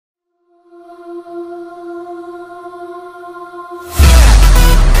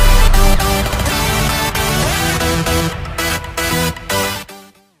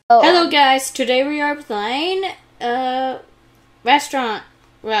guys, today we are playing Restaurant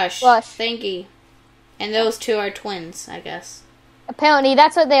Rush thingy. And those two are twins, I guess. Apparently,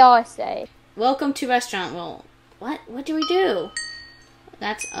 that's what they all say. Welcome to Restaurant Roll. What do we do?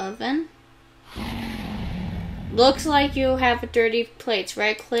 That's oven. Looks like you have dirty plates.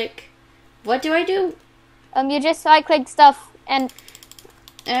 Right click. What do I do? You just right click stuff and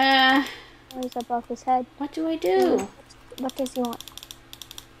where's above his head? What do I do? What does he want?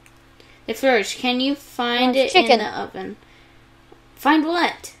 The first, can you find it chicken. in the oven? Find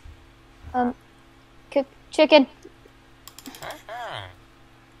what? Cook chicken.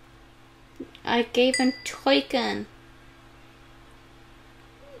 I gave him chicken.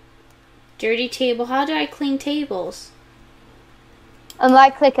 Dirty table. How do I clean tables?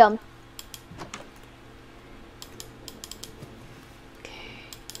 Right click them.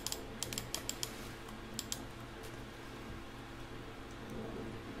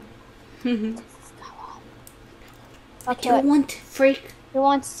 Okay. What do you want, freak? He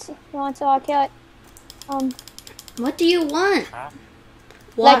wants to all kill it. What do you want? Water.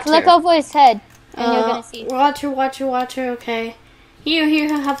 Like look over his head, and you're gonna see. Water. Okay. Here,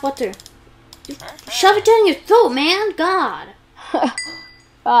 have water. Shove it down your throat, man. God.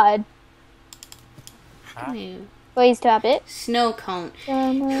 God. Ew. Please tap it. Snow cone.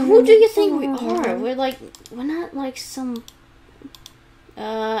 Who do you think we are? We're not like some.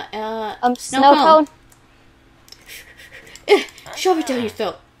 Snow cone. Shove it down your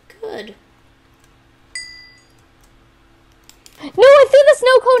throat. Good. No, I threw the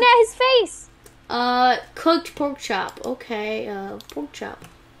snow cone at his face. Cooked pork chop. Okay, pork chop.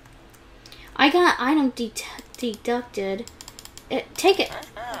 I got item deducted. Take it.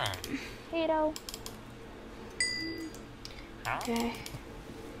 Potato. Okay.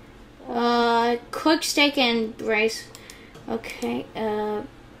 Cooked steak and braised. Okay,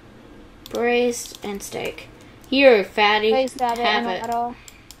 braised and steak. Here, fatty. Braised rabbit have and it. Waddle.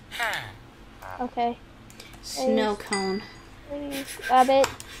 Okay. Snow cone. Braised rabbit.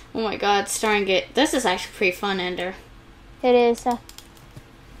 Oh my god, starting it. This is actually pretty fun, Ender. It is.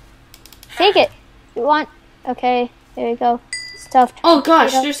 Take it. You want? Okay. Here we go. Stuffed. Oh gosh,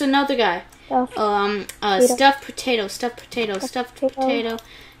 potato. there's another guy. Stuffed. Stuffed potato.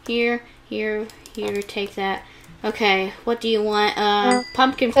 Here, take that. Okay, what do you want?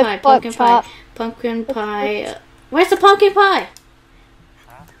 Pumpkin pie. Where's the pumpkin pie?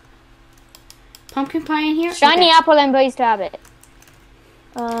 Pumpkin pie in here? Shiny okay. apple and braised rabbit.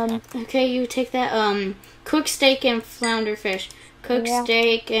 Okay, you take that. Cooked steak and flounder fish.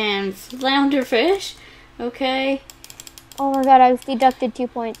 Steak and flounder fish. Okay. Oh my god, I've deducted 2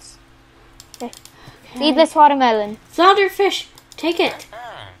 points. Okay. Feed this watermelon. Flounder fish. Take it.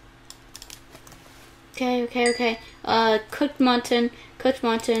 Okay. Cooked mutton. Take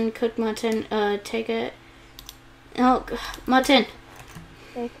it. Oh, mutton.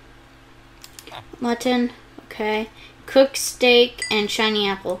 Steak. Mutton. Okay. Cooked steak and shiny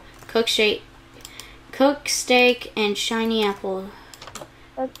apple. Cooked steak and shiny apple.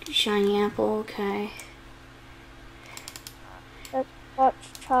 Shiny apple. Okay. Pork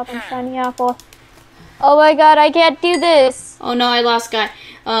chop and shiny apple. Oh my god, I can't do this. Oh no, I lost guy.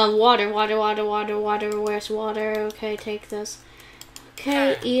 Water. Where's water? Okay, take this.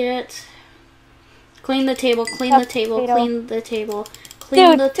 Okay, eat it. Clean the table.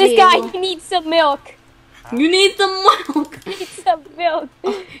 Dude, This guy needs some milk. You need the milk. He needs some milk.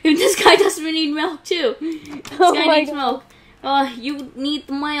 This guy doesn't need milk too. This guy needs God. milk. You need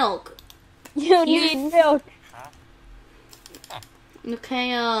the milk. You need milk.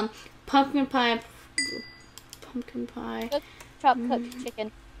 Okay, pumpkin pie. Chop cooked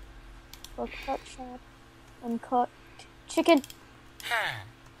chicken. Cooked chop and cooked chicken.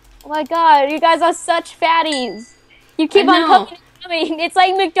 Oh my god, you guys are such fatties. You keep on coming. It's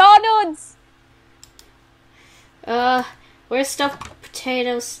like McDonald's. Where's stuffed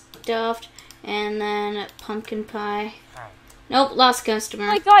potato stuffed and then pumpkin pie? Nope, lost customer. Oh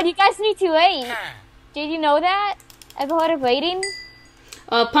my god, you guys need to wait. Did you know that? Ever heard of waiting?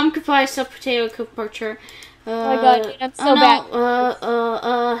 Pumpkin pie, stuffed potato, cooked pork chop. Oh my god, dude, I'm so bad.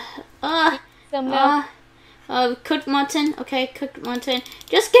 Some milk. Cooked mutton. Okay, cooked mutton.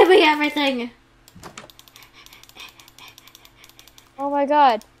 Just give me everything. Oh my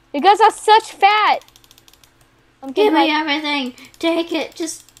god. You guys are such fat. Give me everything. Take it.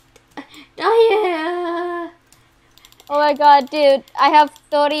 Just. Oh yeah. Oh my god, dude. I have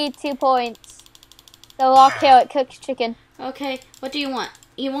 32 points. So raw carrot, cooked chicken. Okay, what do you want?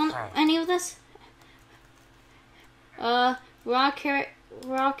 You want any of this? Raw carrot,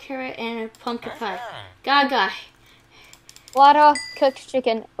 and a pumpkin pie. Gaga. Water, cooked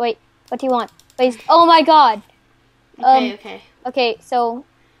chicken. Wait, What do you want? Please. Oh my god. Okay. Okay, so.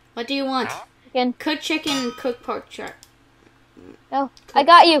 What do you want? Chicken. Cooked chicken, cooked pork chop. No, I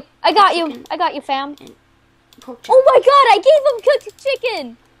got you. I got you. Chicken. I got you, fam. Pork chop. Oh my god, I gave him cooked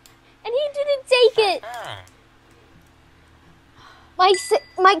chicken, and he didn't take it. My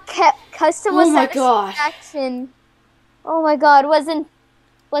customer satisfaction. Oh my god, was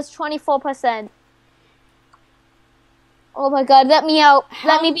 24%. Oh my god, let me out.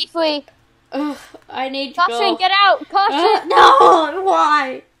 Let me be free. Ugh, I need to Caution, go. get out. Caution. No,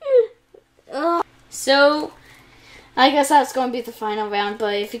 why? Ugh. So, I guess that's going to be the final round.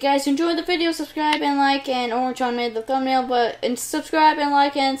 But if you guys enjoyed the video, subscribe and like, and Orange on made the thumbnail. And subscribe and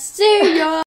like, and see ya.